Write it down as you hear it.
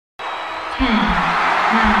10, 9,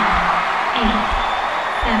 8,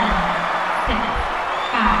 7, 6,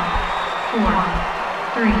 5, 4,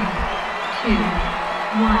 3, 2,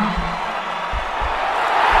 1.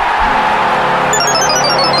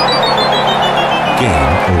 Game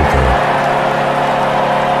over.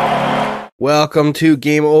 Welcome to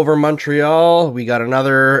Game Over Montreal. We got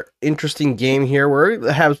another interesting game here where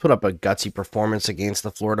the Habs put up a gutsy performance against the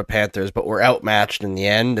Florida Panthers, but were outmatched in the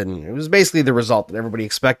end, and it was basically the result that everybody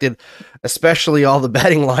expected, especially all the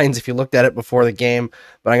betting lines if you looked at it before the game.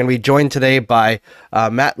 But I'm going to be joined today by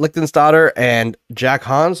Matt Lichtenstadter and Jack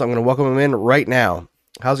Hans. So I'm going to welcome them in right now.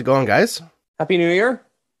 How's it going, guys? Happy New Year.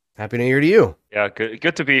 Happy New Year to you. Yeah,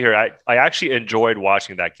 good to be here. I actually enjoyed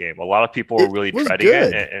watching that game. A lot of people were really treading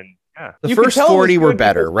good. it, and yeah. The first 40 were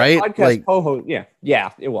better, right? Podcast co-host,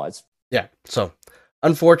 yeah, it was. Yeah, so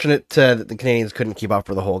unfortunate that the Canadians couldn't keep up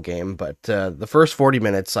for the whole game, but the first 40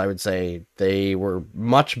 minutes, I would say, they were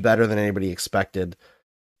much better than anybody expected.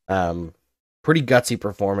 Pretty gutsy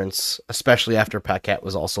performance, especially after Paquette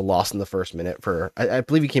was also lost in the first minute for, I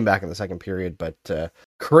believe he came back in the second period, but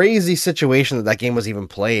crazy situation that game was even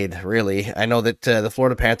played, really. I know that the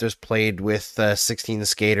Florida Panthers played with 16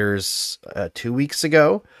 skaters 2 weeks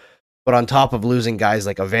ago, but on top of losing guys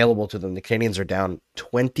like available to them, the Canadians are down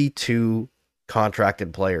 22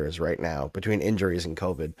 contracted players right now between injuries and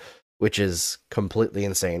COVID, which is completely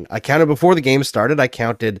insane. I counted before the game started, I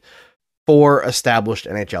counted 4 established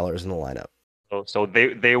NHLers in the lineup. So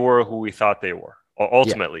they were who we thought they were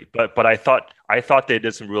ultimately, yeah. But I thought they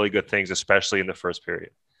did some really good things, especially in the first period.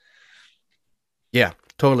 Yeah,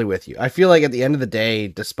 totally with you. I feel like at the end of the day,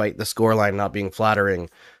 despite the scoreline not being flattering,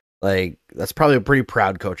 like that's probably a pretty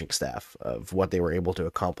proud coaching staff of what they were able to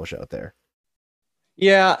accomplish out there.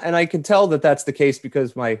 Yeah, and I can tell that that's the case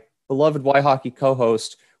because my beloved Y Hockey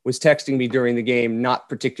co-host was texting me during the game, not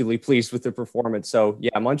particularly pleased with the performance. So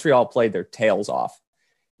yeah, Montreal played their tails off.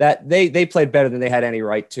 That they played better than they had any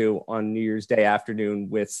right to on New Year's Day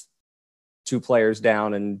afternoon with 2 players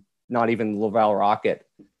down and not even Laval Rocket.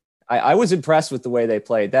 I was impressed with the way they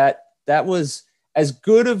played. That was as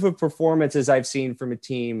good of a performance as I've seen from a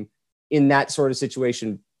team in that sort of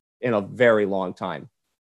situation in a very long time.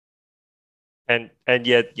 And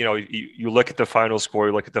yet, you look at the final score,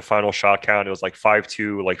 you look at the final shot count, it was like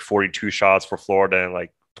 5-2, like 42 shots for Florida and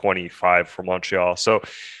like 25 for Montreal. So,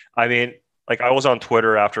 I mean, like I was on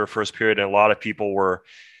Twitter after the first period and a lot of people were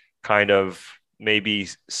kind of maybe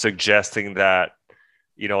suggesting that,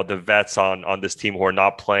 the vets on this team who are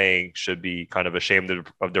not playing should be kind of ashamed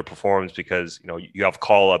of their performance because, you have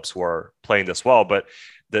call-ups who are playing this well. But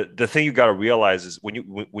the thing you got to realize is when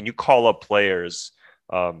you call up players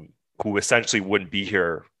who essentially wouldn't be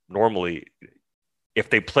here normally, if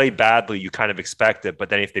they play badly, you kind of expect it. But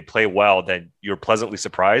then if they play well, then you're pleasantly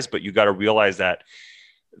surprised. But you got to realize that,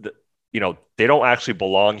 they don't actually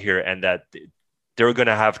belong here and that they're going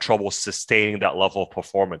to have trouble sustaining that level of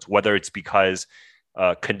performance, whether it's because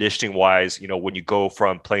conditioning wise, when you go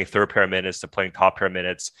from playing third pair minutes to playing top pair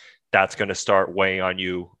minutes, that's going to start weighing on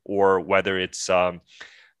you, or whether it's,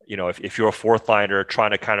 if you're a fourth liner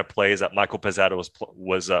trying to kind of plays that Michael Pezzetta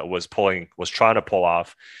was trying to pull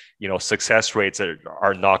off, success rates that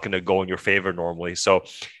are not going to go in your favor normally. So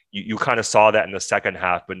you kind of saw that in the second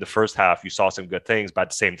half, but in the first half, you saw some good things. But at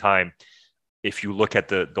the same time, if you look at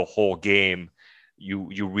the whole game,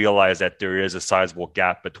 you realize that there is a sizable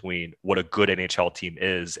gap between what a good NHL team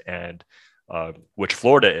is and which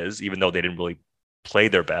Florida is, even though they didn't really play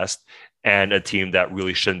their best, and a team that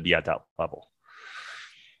really shouldn't be at that level.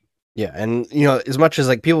 Yeah, and as much as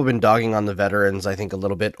like people have been dogging on the veterans, I think a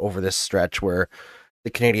little bit over this stretch where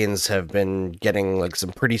the Canadians have been getting like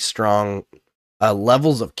some pretty strong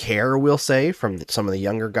levels of care, we'll say, from some of the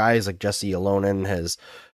younger guys. Like Jesse Alonen has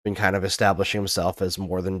been kind of establishing himself as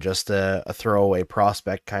more than just a throwaway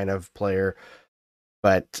prospect kind of player.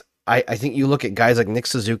 But I think you look at guys like Nick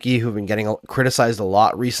Suzuki, who've been getting criticized a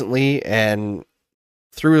lot recently, and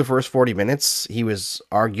through the first 40 minutes, he was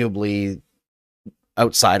arguably,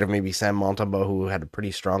 outside of maybe Sam Montembeault, who had a pretty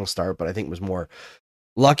strong start, but I think was more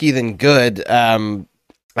lucky than good.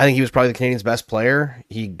 I think he was probably the Canadians' best player.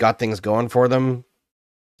 He got things going for them.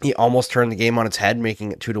 He almost turned the game on its head,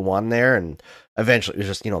 making it 2-1 there. And eventually it was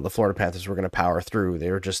just, the Florida Panthers were going to power through. They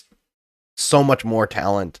were just so much more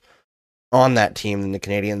talent on that team than the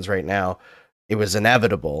Canadians right now. It was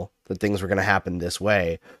inevitable that things were going to happen this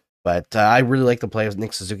way. But I really like the play of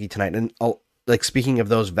Nick Suzuki tonight. And like, speaking of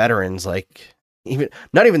those veterans, like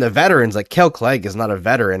not even the veterans, like Kel Clegg is not a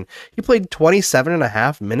veteran. He played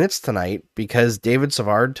 27.5 minutes tonight because David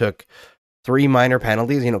Savard took 3 minor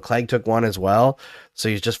penalties. Clegg took one as well. So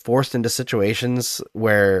he's just forced into situations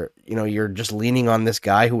where, you're just leaning on this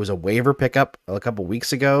guy who was a waiver pickup a couple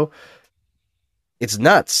weeks ago. It's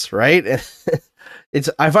nuts, right?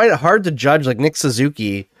 I find it hard to judge like Nick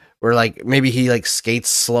Suzuki, where like maybe he like skates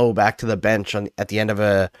slow back to the bench at the end of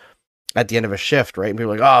a shift, right? And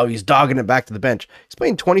people are like, oh, he's dogging it back to the bench. He's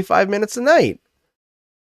playing 25 minutes a night.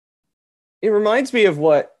 It reminds me of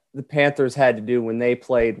what the Panthers had to do when they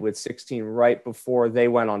played with 16 right before they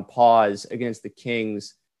went on pause against the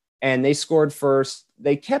Kings, and they scored first.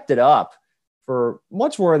 They kept it up for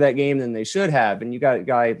much more of that game than they should have. And you got a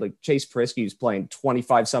guy like Chase Prisky who's playing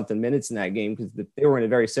 25 something minutes in that game because they were in a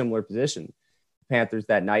very similar position, the Panthers,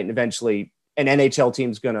 that night. And eventually an NHL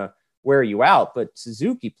team's going to wear you out. But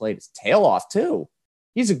Suzuki played his tail off too.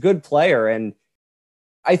 He's a good player. And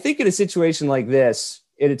I think in a situation like this,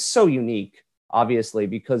 it's so unique, obviously,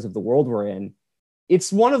 because of the world we're in.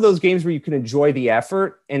 It's one of those games where you can enjoy the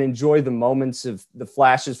effort and enjoy the moments of the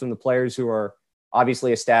flashes from the players who are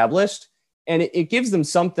obviously established. And it gives them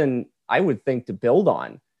something, I would think, to build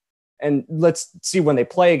on. And let's see when they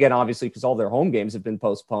play again, obviously, because all their home games have been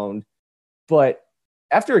postponed. But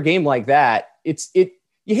after a game like that,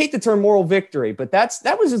 you hate the term moral victory, but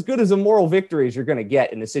that was as good as a moral victory as you're going to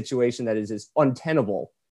get in a situation that is as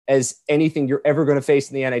untenable as anything you're ever going to face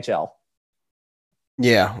in the NHL.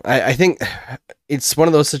 Yeah, I think it's one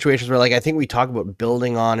of those situations where, like, I think we talk about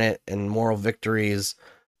building on it and moral victories.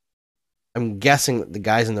 I'm guessing that the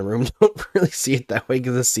guys in the room don't really see it that way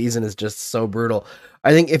because this season is just so brutal.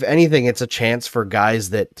 I think, if anything, it's a chance for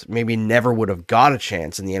guys that maybe never would have got a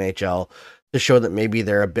chance in the NHL to show that maybe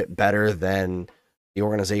they're a bit better than the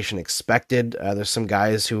organization expected. There's some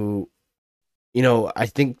guys who, I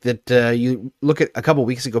think that you look at a couple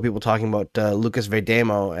weeks ago, people talking about Lucas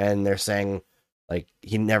Vedemo, and they're saying like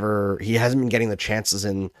he hasn't been getting the chances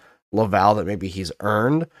in Laval that maybe he's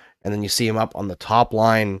earned. And then you see him up on the top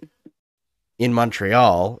line in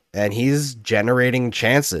Montreal, and he's generating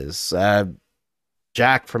chances.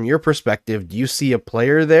 Jack, from your perspective, do you see a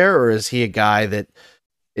player there, or is he a guy that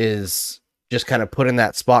is just kind of put in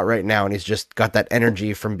that spot right now, and he's just got that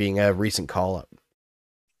energy from being a recent call-up?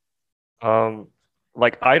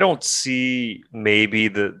 Like, I don't see maybe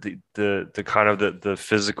the kind of the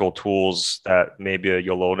physical tools that maybe a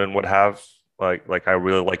Yolonen would have. Like I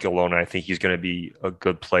really like Yolonen. I think he's going to be a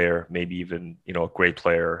good player, maybe even, a great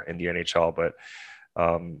player in the NHL. But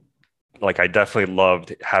like, I definitely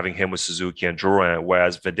loved having him with Suzuki and Drouin,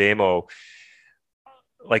 whereas Vedemo,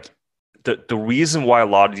 like, the reason why a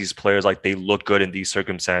lot of these players, like, they look good in these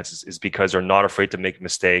circumstances is because they're not afraid to make a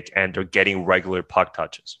mistake and they're getting regular puck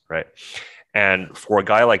touches, right? And for a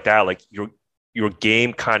guy like that, like, your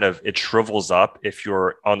game kind of, it shrivels up if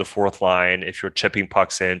you're on the fourth line, if you're chipping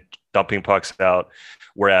pucks in, dumping pucks out.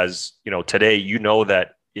 Whereas, today,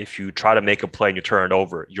 that if you try to make a play and you turn it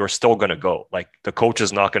over, you're still going to go. Like, the coach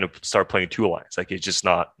is not going to start playing two lines. Like, it's just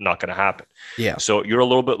not going to happen. Yeah. So you're a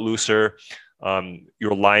little bit looser.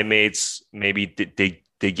 Your line mates, maybe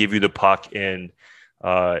they give you the puck in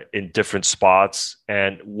different spots.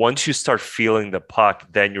 And once you start feeling the puck,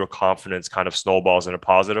 then your confidence kind of snowballs in a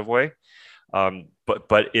positive way.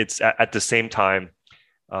 But it's at the same time,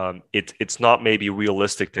 it's not maybe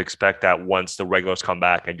realistic to expect that once the regulars come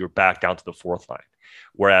back and you're back down to the fourth line.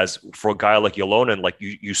 Whereas for a guy like Yolonen, like,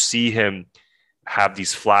 you see him have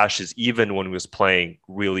these flashes even when he was playing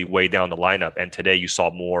really way down the lineup. And today you saw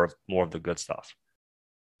more of the good stuff.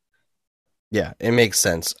 Yeah, it makes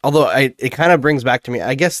sense. Although it kind of brings back to me,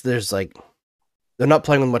 I guess there's like, they're not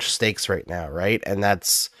playing with much stakes right now, right? And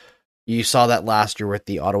you saw that last year with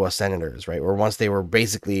the Ottawa Senators, right? Where once they were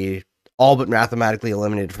basically all but mathematically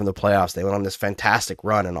eliminated from the playoffs, they went on this fantastic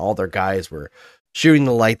run and all their guys were shooting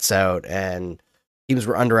the lights out and teams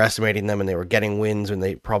were underestimating them and they were getting wins when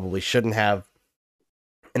they probably shouldn't have.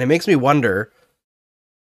 And it makes me wonder,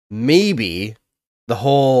 maybe the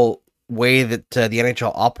whole way that the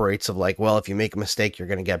NHL operates of like, well, if you make a mistake, you're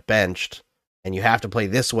going to get benched and you have to play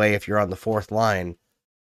this way if you're on the fourth line.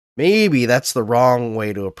 Maybe that's the wrong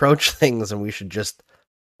way to approach things, and we should just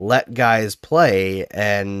let guys play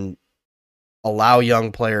and allow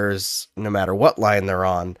young players, no matter what line they're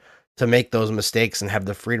on, to make those mistakes and have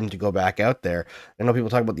the freedom to go back out there. I know people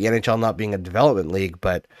talk about the NHL not being a development league,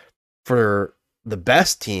 but for the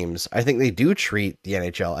best teams, I think they do treat the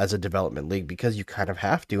NHL as a development league because you kind of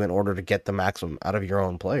have to in order to get the maximum out of your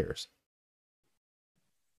own players.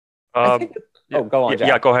 Go on, Jack.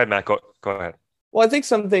 Yeah, go ahead, Matt. Go ahead. Well, I think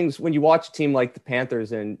some things, when you watch a team like the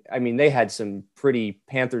Panthers, and I mean, they had some pretty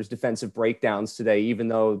Panthers defensive breakdowns today, even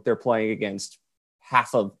though they're playing against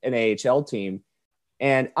half of an AHL team.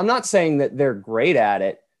 And I'm not saying that they're great at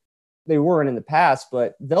it. they weren't in the past,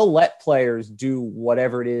 but they'll let players do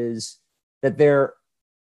whatever it is that they're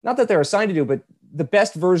not that they're assigned to do, but the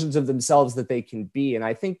best versions of themselves that they can be. And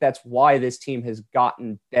I think that's why this team has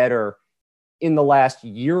gotten better in the last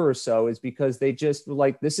year or so, is because they just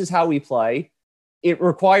like, this is how we play. It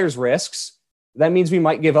requires risks. That means we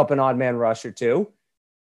might give up an odd man rush or two.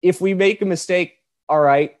 If we make a mistake, all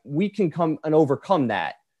right, we can come and overcome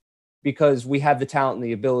that because we have the talent and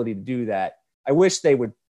the ability to do that. I wish they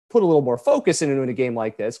would put a little more focus into a game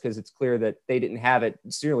like this, because it's clear that they didn't have it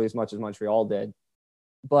nearly as much as Montreal did.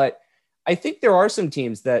 But I think there are some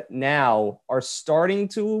teams that now are starting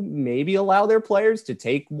to maybe allow their players to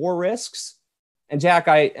take more risks. And Jack,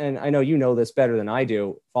 I know you know this better than I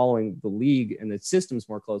do, following the league and the systems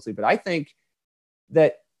more closely, but I think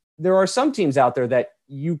that there are some teams out there that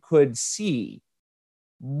you could see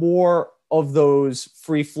more of those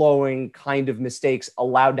free-flowing kind of mistakes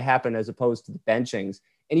allowed to happen as opposed to the benchings.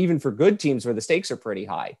 And even for good teams where the stakes are pretty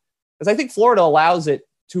high. Because I think Florida allows it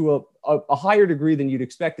to a higher degree than you'd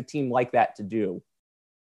expect a team like that to do.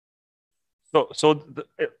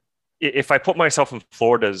 If I put myself in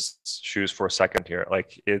Florida's shoes for a second here,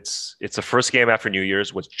 like it's the first game after New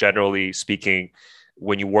Year's, which generally speaking,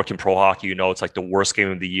 when you work in pro hockey, you know, it's like the worst game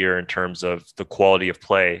of the year in terms of the quality of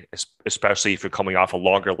play, especially if you're coming off a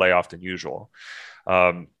longer layoff than usual.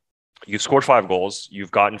 You've scored 5 goals.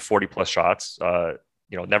 You've gotten 40 plus shots.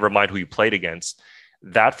 Never mind who you played against.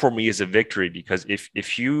 That for me is a victory, because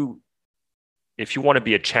if you want to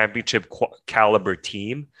be a championship caliber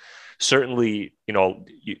team, certainly,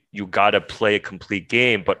 you got to play a complete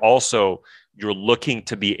game, but also you're looking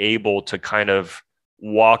to be able to kind of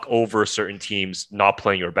walk over certain teams not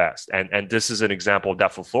playing your best. And this is an example of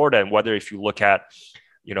that for Florida. And whether if you look at,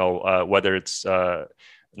 whether it's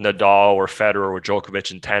Nadal or Federer or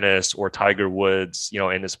Djokovic in tennis, or Tiger Woods,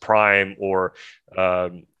 in his prime, or,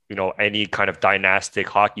 any kind of dynastic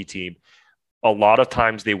hockey team, a lot of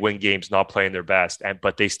times they win games not playing their best,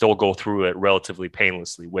 but they still go through it relatively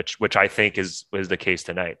painlessly, which I think is the case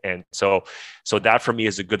tonight. And so that for me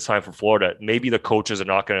is a good sign for Florida. Maybe the coaches are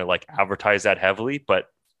not going to like advertise that heavily, but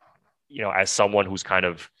as someone who's kind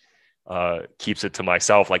of keeps it to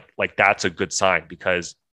myself, like that's a good sign,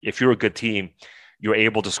 because if you're a good team, you're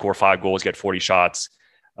able to score 5 goals, get 40 shots,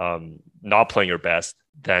 not playing your best,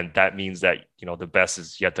 then that means that, the best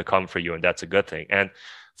is yet to come for you. And that's a good thing. And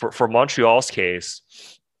for Montreal's case,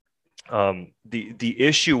 the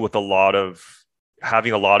issue with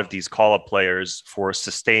having a lot of these call-up players for a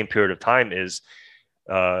sustained period of time is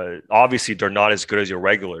obviously they're not as good as your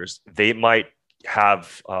regulars. They might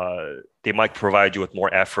provide you with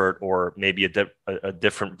more effort, or maybe a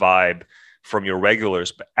different vibe from your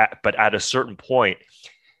regulars, but at a certain point,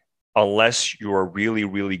 unless you're a really,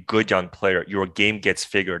 really good young player, your game gets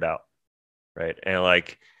figured out, right? And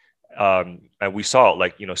and we saw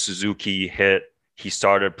it, Suzuki he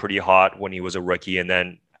started pretty hot when he was a rookie, and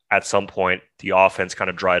then at some point the offense kind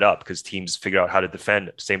of dried up because teams figured out how to defend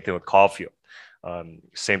him. Same thing with Caulfield.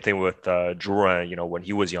 Same thing with Drouin, when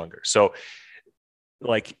he was younger. So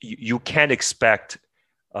you can't expect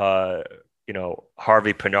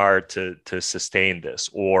Harvey Pinard to sustain this,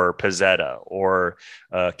 or Pezzetta, or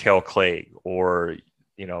Kel Clague, or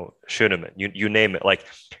Schuneman, you name it.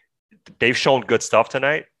 They've shown good stuff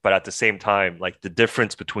tonight, but at the same time, the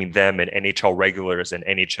difference between them and NHL regulars and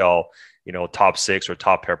NHL, top 6 or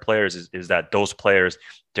top pair players is that those players,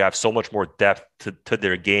 they have so much more depth to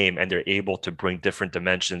their game, and they're able to bring different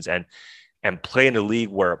dimensions and play in a league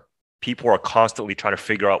where people are constantly trying to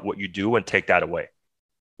figure out what you do and take that away.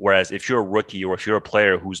 Whereas if you're a rookie, or if you're a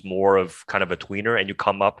player who's more of kind of a tweener and you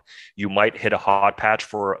come up, you might hit a hot patch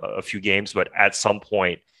for a few games, but at some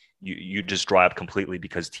point you just dry up completely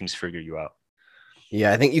because teams figure you out.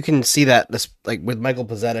 Yeah, I think you can see that this with Michael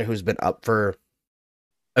Pezzetta, who's been up for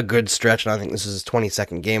a good stretch, and I think this is his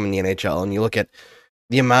 22nd game in the NHL, and you look at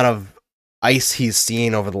the amount of ice he's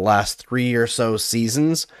seen over the last 3 or so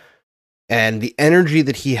seasons, and the energy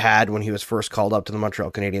that he had when he was first called up to the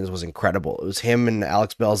Montreal Canadiens was incredible. It was him and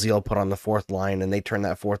Alex Belzile put on the 4th line, and they turned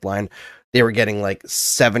that 4th line. They were getting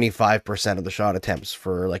 75% of the shot attempts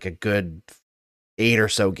for a good 8 or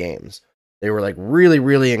so games. They were really,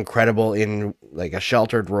 really incredible in a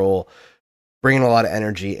sheltered role, bringing a lot of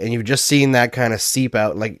energy. And you've just seen that kind of seep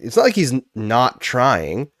out. It's not like he's not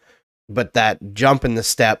trying, but that jump in the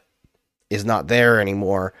step is not there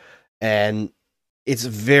anymore. And it's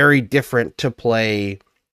very different to play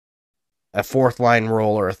a 4th line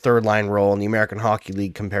role or a 3rd line role in the American Hockey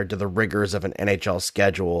League compared to the rigors of an NHL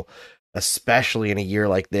schedule, especially in a year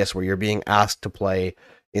like this where you're being asked to play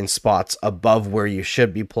in spots above where you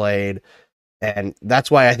should be played. And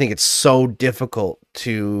that's why I think it's so difficult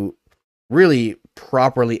to really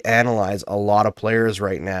properly analyze a lot of players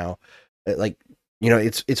right now. Like,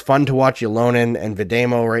 it's fun to watch Ylonen and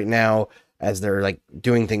Videmo right now as they're like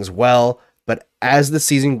doing things well. But as the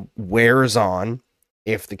season wears on,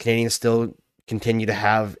 if the Canadians still continue to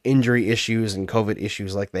have injury issues and COVID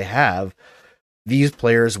issues like they have, these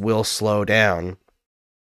players will slow down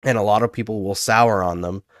and a lot of people will sour on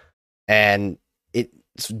them. And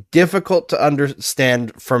it's difficult to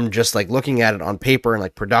understand from just like looking at it on paper and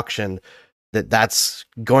like production that that's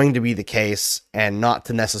going to be the case, and not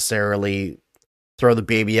to necessarily throw the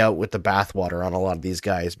baby out with the bathwater on a lot of these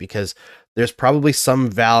guys, because there's probably some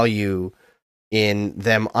value in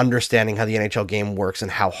them understanding how the NHL game works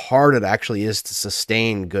and how hard it actually is to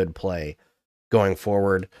sustain good play going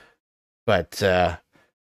forward. But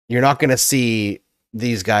you're not going to see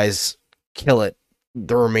these guys kill it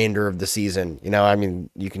the remainder of the season. I mean,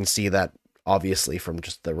 you can see that obviously from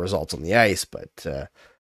just the results on the ice, but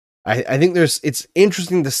I think it's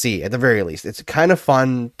interesting to see, at the very least. It's kind of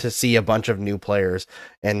fun to see a bunch of new players,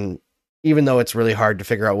 and even though it's really hard to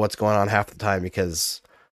figure out what's going on half the time because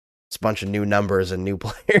it's a bunch of new numbers and new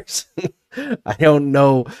players, I don't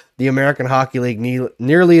know the American Hockey League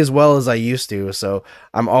nearly as well as I used to, so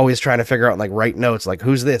I'm always trying to figure out, like, write notes, like,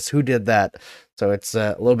 who's this, who did that, so it's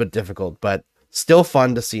a little bit difficult, but still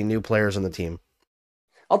fun to see new players on the team.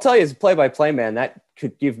 I'll tell you, as a play-by-play man, that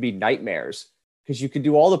could give me nightmares, because you could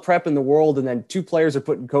do all the prep in the world and then two players are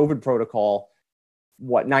put in COVID protocol,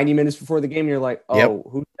 90 minutes before the game, and you're like, oh, yep.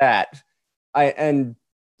 Who's that?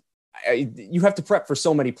 You have to prep for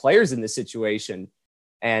so many players in this situation.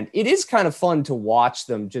 And it is kind of fun to watch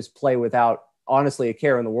them just play without, honestly, a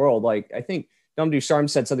care in the world. Like, I think Dom Ducharme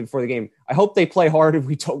said something before the game, I hope they play hard and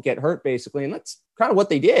we don't get hurt, basically. And that's kind of what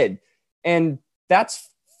they did. And that's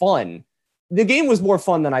fun. The game was more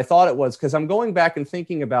fun than I thought it was, because I'm going back and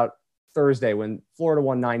thinking about Thursday when Florida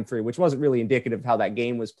won 9-3, which wasn't really indicative of how that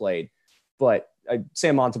game was played. But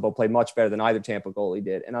Sam Montembeault played much better than either Tampa goalie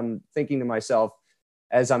did. And I'm thinking to myself,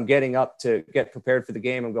 as I'm getting up to get prepared for the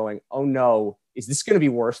game, I'm going, oh no, is this going to be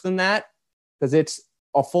worse than that? Because it's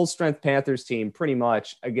a full-strength Panthers team pretty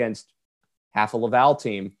much against half a Laval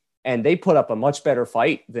team. And they put up a much better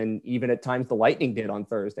fight than even at times the Lightning did on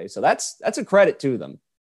Thursday. So that's a credit to them,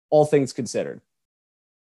 all things considered.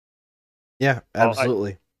 Yeah,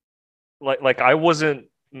 absolutely. Like I wasn't,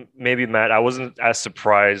 maybe Matt, I wasn't as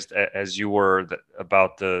surprised as you were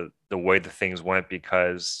about the way the things went,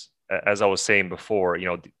 because as I was saying before,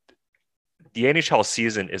 the NHL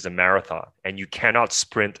season is a marathon and you cannot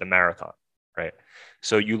sprint a marathon, right?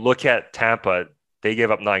 So you look at Tampa, they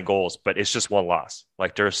gave up 9 goals, but it's just one loss.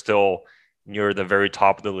 Like, they're still near the very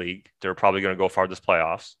top of the league. They're probably going to go far this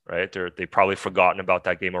playoffs, right? They've probably forgotten about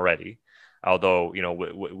that game already. Although,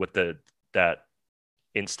 with that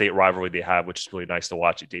in-state rivalry they have, which is really nice to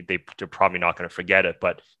watch, they're probably not going to forget it,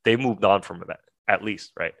 but they moved on from it at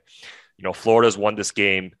least, right? Florida's won this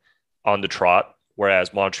game on the trot,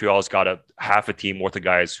 whereas Montreal's got half a team worth of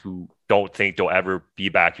guys who don't think they'll ever be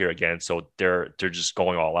back here again, so they're just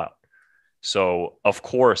going all out. So of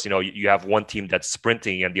course, you have one team that's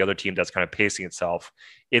sprinting and the other team that's kind of pacing itself.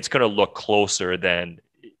 It's going to look closer than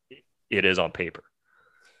it is on paper.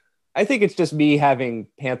 I think it's just me having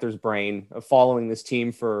Panthers brain of following this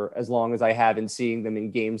team for as long as I have and seeing them in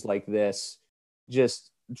games like this just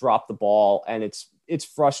drop the ball. And it's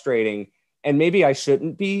frustrating. And maybe I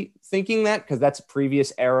shouldn't be thinking that, because that's a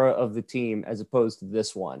previous era of the team as opposed to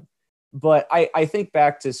this one. But I think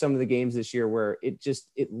back to some of the games this year where it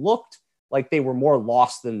looked like they were more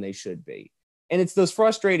lost than they should be. And it's those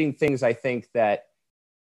frustrating things, I think, that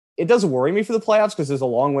it doesn't worry me for the playoffs, because there's a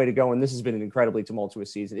long way to go, and this has been an incredibly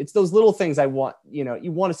tumultuous season. It's those little things I want,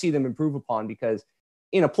 you want to see them improve upon, because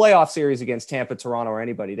in a playoff series against Tampa, Toronto, or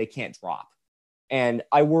anybody, they can't drop. And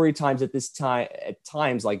I worry at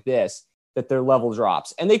times like this, that their level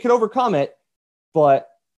drops. And they could overcome it, but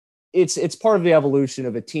it's part of the evolution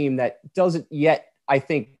of a team that doesn't yet, I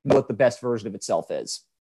think, know what the best version of itself is.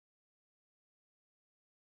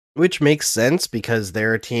 Which makes sense, because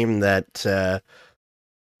they're a team that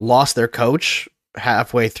lost their coach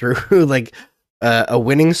halfway through like a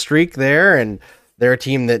winning streak there, and they're a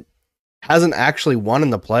team that hasn't actually won in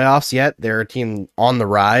the playoffs yet. They're a team on the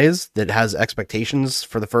rise that has expectations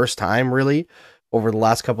for the first time, really, over the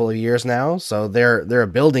last couple of years now. So they're a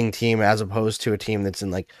building team as opposed to a team that's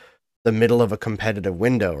in like the middle of a competitive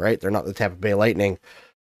window, right? They're not the Tampa Bay Lightning.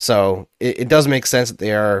 So it does make sense that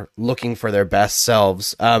they are looking for their best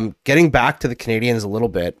selves. Getting back to the Canadians a little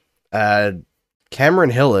bit, Cameron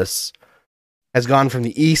Hillis has gone from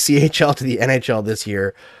the ECHL to the NHL this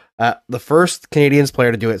year. The first Canadians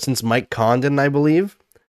player to do it since Mike Condon, I believe.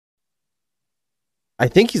 I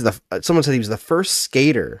think he's someone said he was the first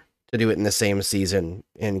skater to do it in the same season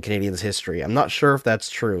in Canadiens history. I'm not sure if that's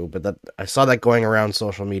true, but I saw that going around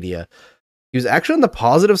social media. He was actually on the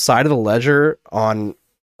positive side of the ledger on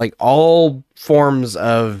like all forms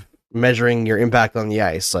of measuring your impact on the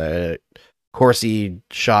ice. Corsi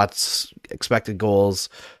shots, expected goals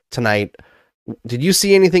tonight. Did you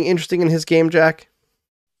see anything interesting in his game, Jack?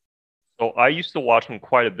 So I used to watch him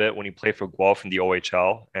quite a bit when he played for Guelph in the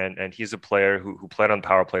OHL, and he's a player who played on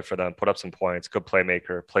power play for them, put up some points, good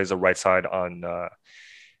playmaker, plays the right side on.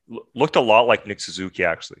 Looked a lot like Nick Suzuki,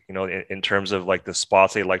 actually. You know, in terms of like the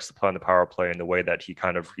spots he likes to play on the power play and the way that he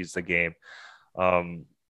kind of reads the game.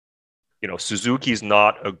 You know, Suzuki's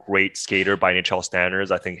not a great skater by NHL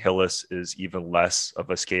standards. I think Hillis is even less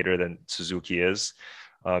of a skater than Suzuki is.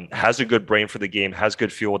 Has a good brain for the game, has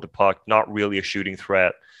good feel with the puck, not really a shooting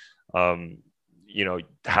threat. You know,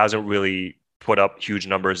 hasn't really put up huge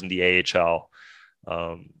numbers in the AHL.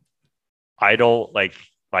 I don't like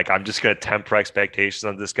I'm just going to temper expectations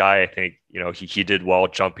on this guy. I think, you know, he did well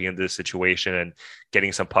jumping into this situation and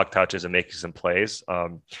getting some puck touches and making some plays.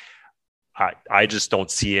 I just don't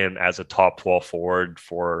see him as a top 12 forward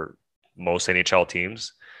for most NHL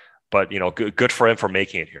teams, but, you know, good for him for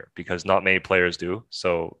making it here because not many players do.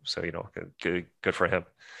 So, you know, good for him.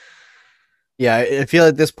 Yeah, I feel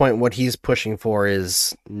at this point what he's pushing for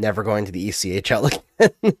is never going to the ECHL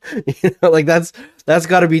again. You know, like that's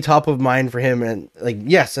got to be top of mind for him. And like,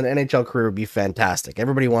 yes, an NHL career would be fantastic.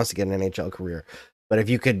 Everybody wants to get an NHL career, but if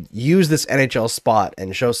you could use this NHL spot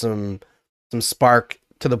and show some spark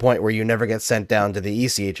to the point where you never get sent down to the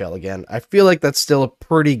ECHL again, I feel like that's still a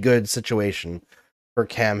pretty good situation for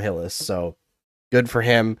Cam Hillis. So good for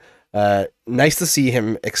him. Nice to see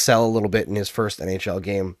him excel a little bit in his first NHL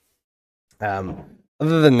game.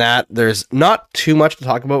 Other than that, there's not too much to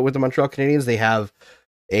talk about with the Montreal Canadiens. They have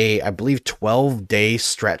I believe 12-day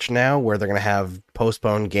stretch now where they're going to have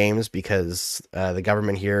postponed games because the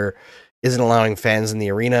government here isn't allowing fans in the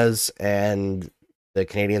arenas, and the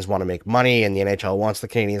Canadiens want to make money, and the NHL wants the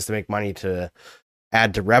Canadiens to make money to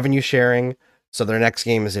add to revenue sharing. So their next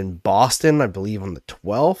game is in Boston, I believe, on the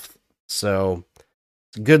 12th. So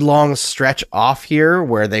good long stretch off here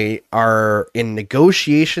where they are in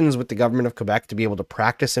negotiations with the government of Quebec to be able to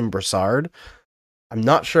practice in Brossard. I'm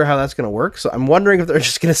not sure how that's going to work. So I'm wondering if they're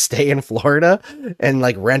just going to stay in Florida and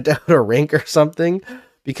like rent out a rink or something,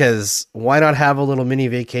 because why not have a little mini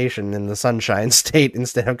vacation in the Sunshine State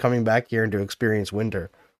instead of coming back here and to experience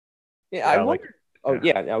winter? Yeah, I wonder.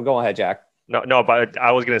 No, go ahead, Jack. No, but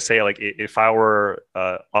I was gonna say, like, if I were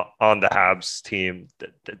on the Habs team,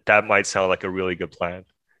 that might sound like a really good plan.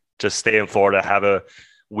 Just stay in Florida, have a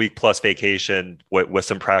week plus vacation with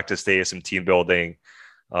some practice days, some team building,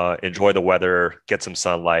 enjoy the weather, get some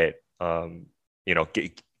sunlight. You know,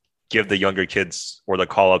 give the younger kids or the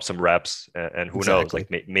call up some reps, and who knows,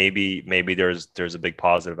 like maybe there's a big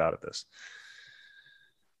positive out of this.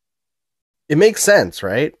 It makes sense,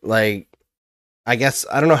 right? Like, I guess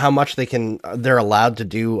I don't know how much they're allowed to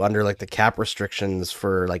do under like the cap restrictions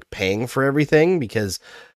for like paying for everything, because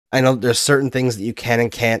I know there's certain things that you can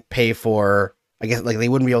and can't pay for. I guess like they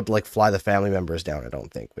wouldn't be able to like fly the family members down, I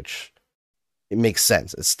don't think, which it makes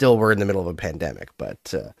sense. It's still, we're in the middle of a pandemic,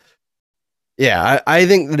 but yeah, I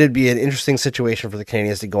think that it'd be an interesting situation for the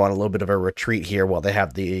Canadiens to go on a little bit of a retreat here while they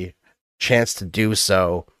have the chance to do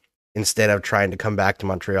so, instead of trying to come back to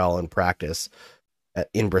Montreal and practice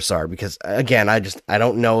in Brossard, because again, I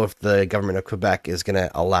don't know if the government of Quebec is going to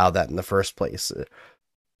allow that in the first place.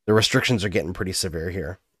 The restrictions are getting pretty severe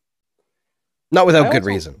here, not without good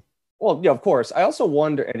reason. Well, yeah, of course. I also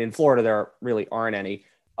wonder, and in Florida there really aren't any.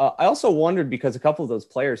 I also wondered because a couple of those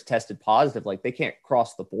players tested positive, like they can't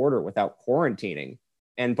cross the border without quarantining,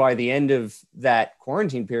 and by the end of that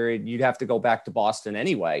quarantine period, you'd have to go back to Boston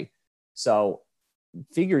anyway. So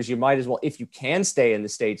figures you might as well, if you can stay in the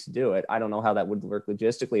States, do it. I don't know how that would work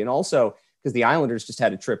logistically. And also because the Islanders just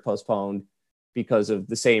had a trip postponed because of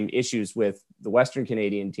the same issues with the Western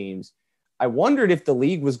Canadian teams. I wondered if the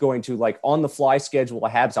league was going to, like, on the fly schedule a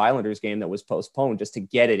Habs Islanders game that was postponed just to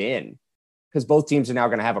get it in, because both teams are now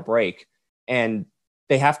going to have a break and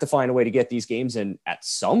they have to find a way to get these games in at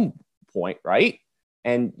some point. Right.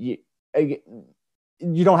 And you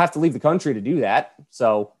don't have to leave the country to do that.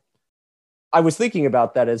 So I was thinking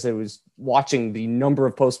about that as I was watching the number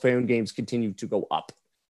of postponed games continue to go up.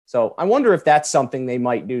 So I wonder if that's something they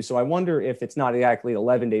might do. So I wonder if it's not exactly an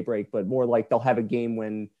 11-day break, but more like they'll have a game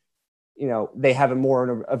when, you know, they have a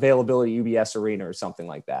more availability UBS Arena or something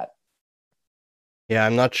like that. Yeah,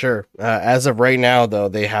 I'm not sure. As of right now, though,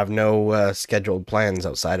 they have no scheduled plans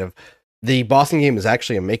outside of the Boston game is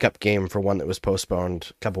actually a makeup game for one that was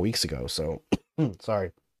postponed a couple weeks ago. So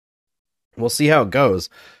Sorry. We'll see how it goes.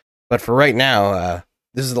 But for right now,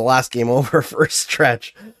 this is the last game over for a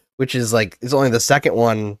stretch, which is like, it's only the second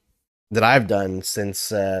one that I've done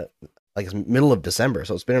since like middle of December.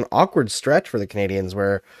 So it's been an awkward stretch for the Canadians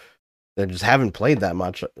where they just haven't played that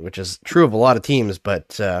much, which is true of a lot of teams.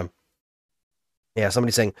 But yeah,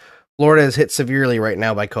 somebody's saying Florida is hit severely right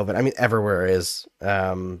now by COVID. I mean, everywhere is.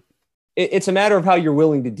 It's a matter of how you're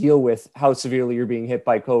willing to deal with how severely you're being hit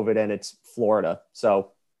by COVID, and it's Florida.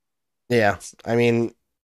 So, yeah, I mean,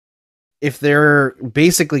 if they're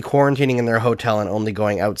basically quarantining in their hotel and only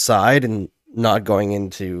going outside and not going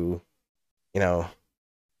into,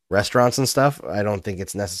 restaurants and stuff, I don't think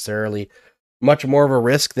it's necessarily much more of a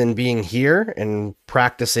risk than being here and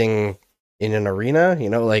practicing in an arena.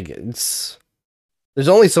 There's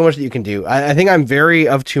only so much that you can do. I think I'm very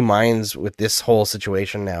of two minds with this whole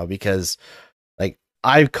situation now because, like,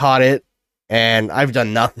 I've caught it and I've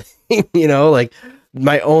done nothing. Like,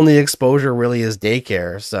 my only exposure really is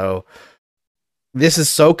daycare. So this is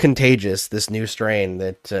so contagious, this new strain,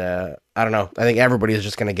 that I don't know. I think everybody is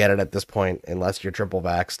just going to get it at this point, unless you're triple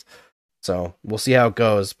vaxxed. So we'll see how it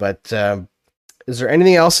goes. But is there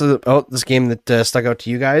anything else about this game that stuck out to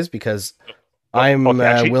you guys? Because I'm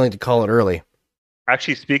willing to call it early.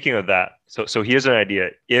 Actually, speaking of that, so here's an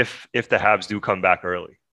idea. If the Habs do come back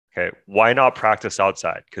early, okay, why not practice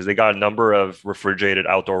outside? Because they got a number of refrigerated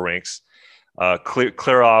outdoor rinks.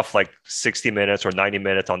 Clear off like 60 minutes or 90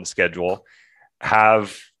 minutes on the schedule.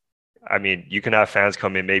 You can have fans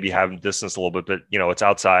come in, maybe have them distance a little bit, but it's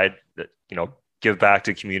outside. Give back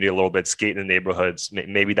to the community a little bit, skate in the neighborhoods.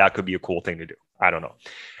 Maybe that could be a cool thing to do. I don't know.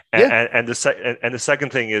 And the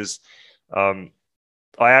second thing is,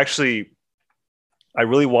 I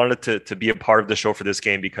really wanted to be a part of the show for this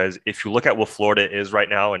game, because if you look at what Florida is right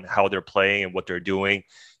now and how they're playing and what they're doing,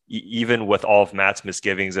 even with all of Matt's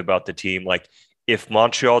misgivings about the team, like, if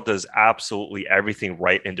Montreal does absolutely everything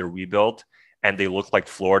right in their rebuild and they look like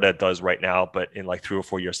Florida does right now, but in like 3 or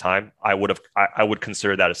 4 years' time, I would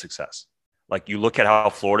consider that a success. Like, you look at how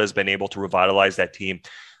Florida has been able to revitalize that team.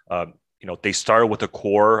 They started with a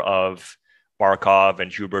core of Barkov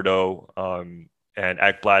and Huberdeau, and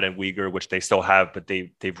Ekblad and Uyghur, which they still have, but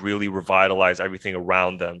they've really revitalized everything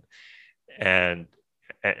around them, and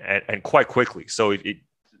quite quickly. So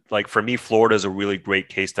like, for me, Florida is a really great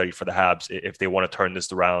case study for the Habs if they want to turn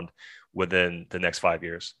this around within the next 5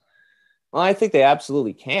 years. Well, I think they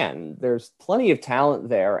absolutely can. There's plenty of talent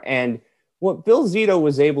there, and what Bill Zito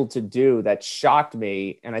was able to do that shocked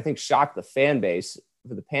me, and I think shocked the fan base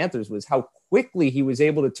for the Panthers, was how quickly he was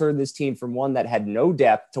able to turn this team from one that had no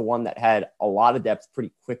depth to one that had a lot of depth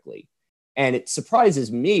pretty quickly. And it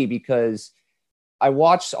surprises me because I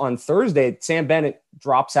watched on Thursday, Sam Bennett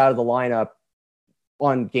drops out of the lineup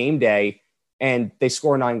on game day and they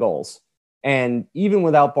score 9 goals. And even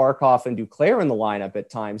without Barkov and Duclair in the lineup at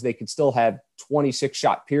times, they could still have 26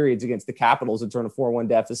 shot periods against the Capitals and turn a 4-1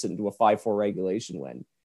 deficit into a 5-4 regulation win.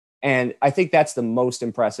 And I think that's the most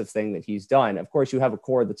impressive thing that he's done. Of course, you have a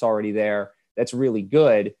core that's already there that's really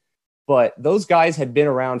good, but those guys had been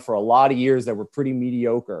around for a lot of years that were pretty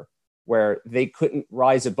mediocre, where they couldn't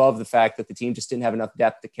rise above the fact that the team just didn't have enough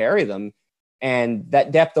depth to carry them. And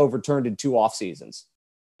that depth overturned in 2 off seasons.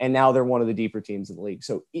 And now they're one of the deeper teams in the league.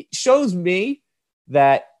 So it shows me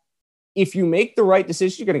that if you make the right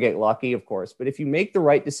decisions, you're going to get lucky, of course, but if you make the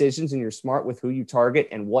right decisions and you're smart with who you target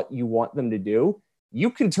and what you want them to do, you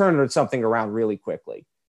can turn something around really quickly.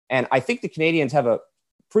 And I think the Canadians have a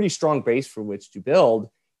pretty strong base for which to build.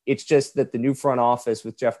 It's just that the new front office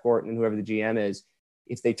with Jeff Gorton and whoever the GM is,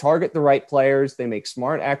 if they target the right players, they make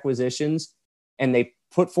smart acquisitions, and they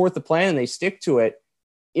put forth the plan and they stick to it,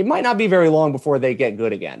 it might not be very long before they get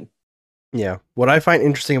good again. Yeah. What I find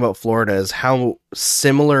interesting about Florida is how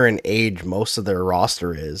similar in age most of their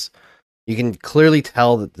roster is. You can clearly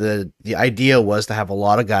tell that the idea was to have a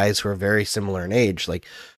lot of guys who are very similar in age, like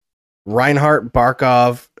Reinhart,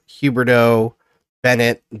 Barkov, Huberdeau,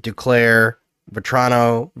 Bennett, Duclair,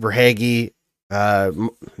 Vetrano, Verhaeghe,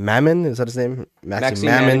 Mammon, is that his name? Maxime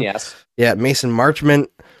Mammon, yes. Yeah, Mason Marchment,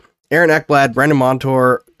 Aaron Ekblad, Brendan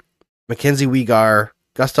Montour, Mackenzie Weegar,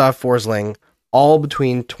 Gustav Forsling, all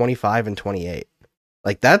between 25 and 28.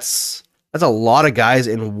 Like, that's a lot of guys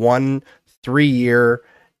in one 3-year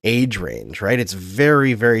age range, right? It's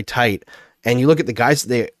very, very tight. And you look at the guys that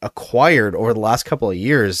they acquired over the last couple of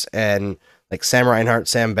years, and like Sam Reinhart,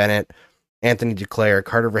 Sam Bennett, Anthony Duclair,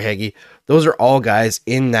 Carter Verhaeghe, those are all guys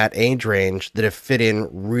in that age range that have fit in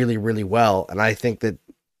really, really well. And I think that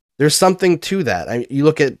there's something to that. You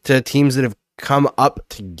look at teams that have come up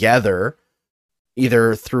together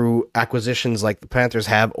either through acquisitions like the Panthers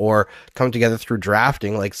have, or come together through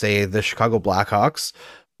drafting, like say the Chicago Blackhawks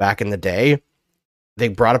back in the day. They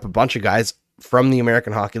brought up a bunch of guys from the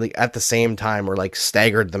American Hockey League at the same time, or like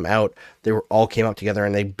staggered them out. They were all came up together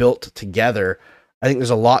and they built together. I think there's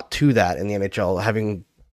a lot to that in the NHL, having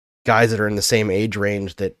guys that are in the same age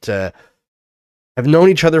range that have known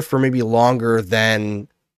each other for maybe longer than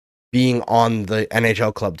being on the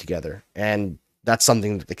NHL club together. And that's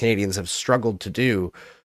something that the Canadiens have struggled to do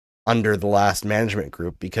under the last management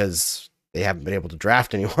group, because they haven't been able to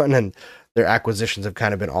draft anyone, and their acquisitions have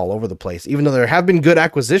kind of been all over the place. Even though there have been good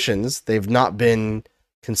acquisitions, they've not been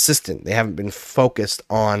consistent. They haven't been focused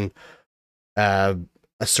on a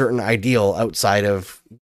certain ideal outside of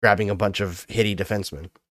grabbing a bunch of hitty defensemen.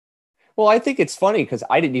 Well, I think it's funny because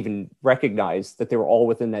I didn't even recognize that they were all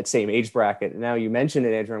within that same age bracket. And now you mentioned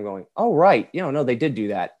it, Andrew. I'm going, oh, right. No, they did do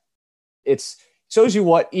that. It's shows you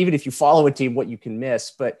what, even if you follow a team, what you can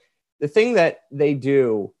miss. But the thing that they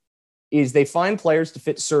do is they find players to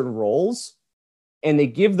fit certain roles, and they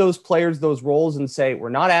give those players those roles and say, we're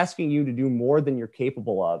not asking you to do more than you're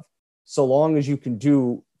capable of, so long as you can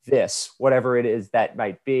do this, whatever it is that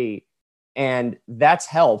might be. And that's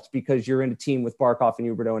helped because you're in a team with Barkov and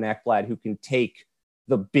Huberdeau and Ekblad who can take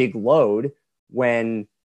the big load when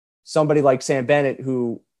somebody like Sam Bennett,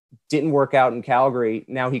 who didn't work out in Calgary,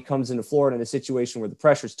 now he comes into Florida in a situation where the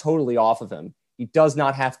pressure's totally off of him. He does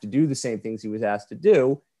not have to do the same things he was asked to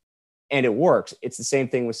do, and it works. It's the same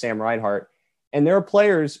thing with Sam Reinhart. And there are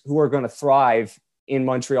players who are going to thrive in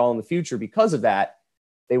Montreal in the future because of that.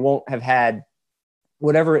 They won't have had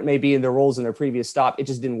whatever it may be in their roles in their previous stop. It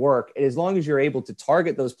just didn't work. And as long as you're able to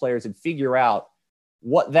target those players and figure out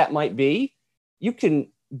what that might be, you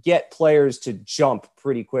can get players to jump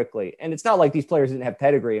pretty quickly. And it's not like these players didn't have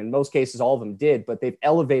pedigree. In most cases, all of them did, but they've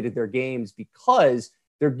elevated their games because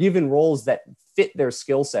they're given roles that fit their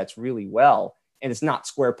skill sets really well. And it's not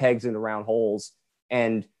square pegs into round holes.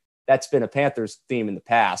 And that's been a Panthers theme in the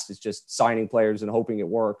past. It's just signing players and hoping it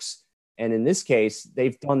works. And in this case,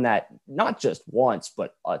 they've done that not just once,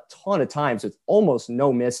 but a ton of times with almost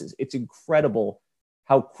no misses. It's incredible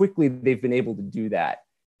how quickly they've been able to do that.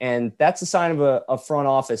 And that's a sign of a front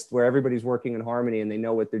office where everybody's working in harmony and they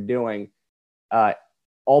know what they're doing,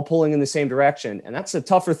 all pulling in the same direction. And that's a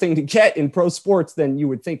tougher thing to get in pro sports than you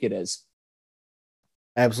would think it is.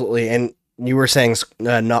 Absolutely. And you were saying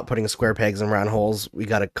not putting square pegs in round holes. We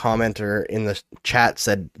got a commenter in the chat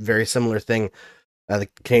said very similar thing. The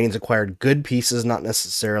Canadiens acquired good pieces, not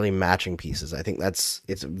necessarily matching pieces. I think it's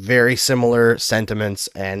very similar sentiments,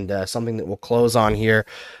 and something that we'll close on here,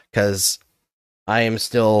 because I am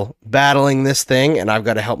still battling this thing, and I've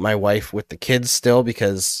got to help my wife with the kids still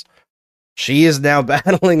because she is now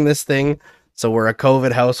battling this thing. So we're a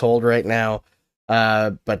COVID household right now.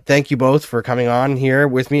 But thank you both for coming on here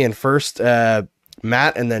with me. And first,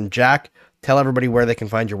 Matt, and then Jack, tell everybody where they can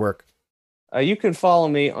find your work. You can follow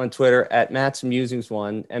me on Twitter at Matt's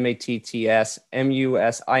Musings1,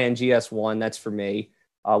 MATTSMUSINGS1. That's for me.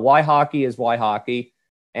 Why Hockey is Why Hockey.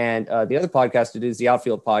 And the other podcast it is the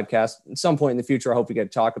Outfield Podcast. At some point in the future, I hope we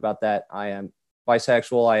get to talk about that. I am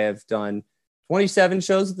bisexual. I have done 27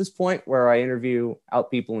 shows at this point where I interview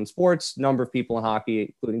out people in sports, number of people in hockey,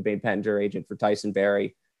 including Bane Pettinger, agent for Tyson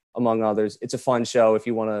Barrie, among others. It's a fun show if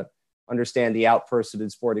you want to understand the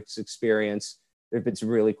out-personed sports experience. There have been some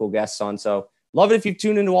really cool guests on. So love it if you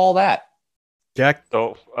tune into all that. Jack?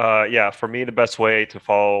 So, for me, the best way to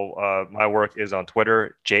follow my work is on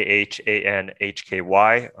Twitter,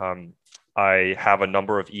 JHANHKY. I have a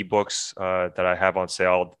number of ebooks that I have on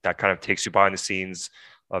sale that kind of takes you behind the scenes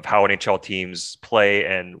of how NHL teams play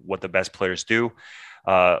and what the best players do.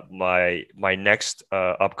 My next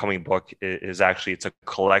upcoming book is actually, it's a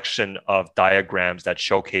collection of diagrams that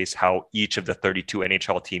showcase how each of the 32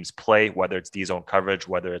 NHL teams play, whether it's D-zone coverage,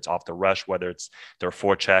 whether it's off the rush, whether it's their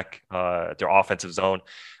forecheck, their offensive zone.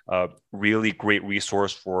 Really great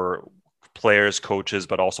resource for players, coaches,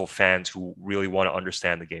 but also fans who really want to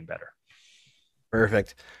understand the game better.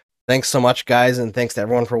 Perfect. Thanks so much, guys, and thanks to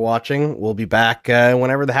everyone for watching. We'll be back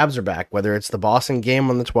whenever the Habs are back, whether it's the Boston game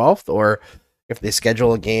on the 12th or if they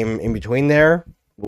schedule a game in between there.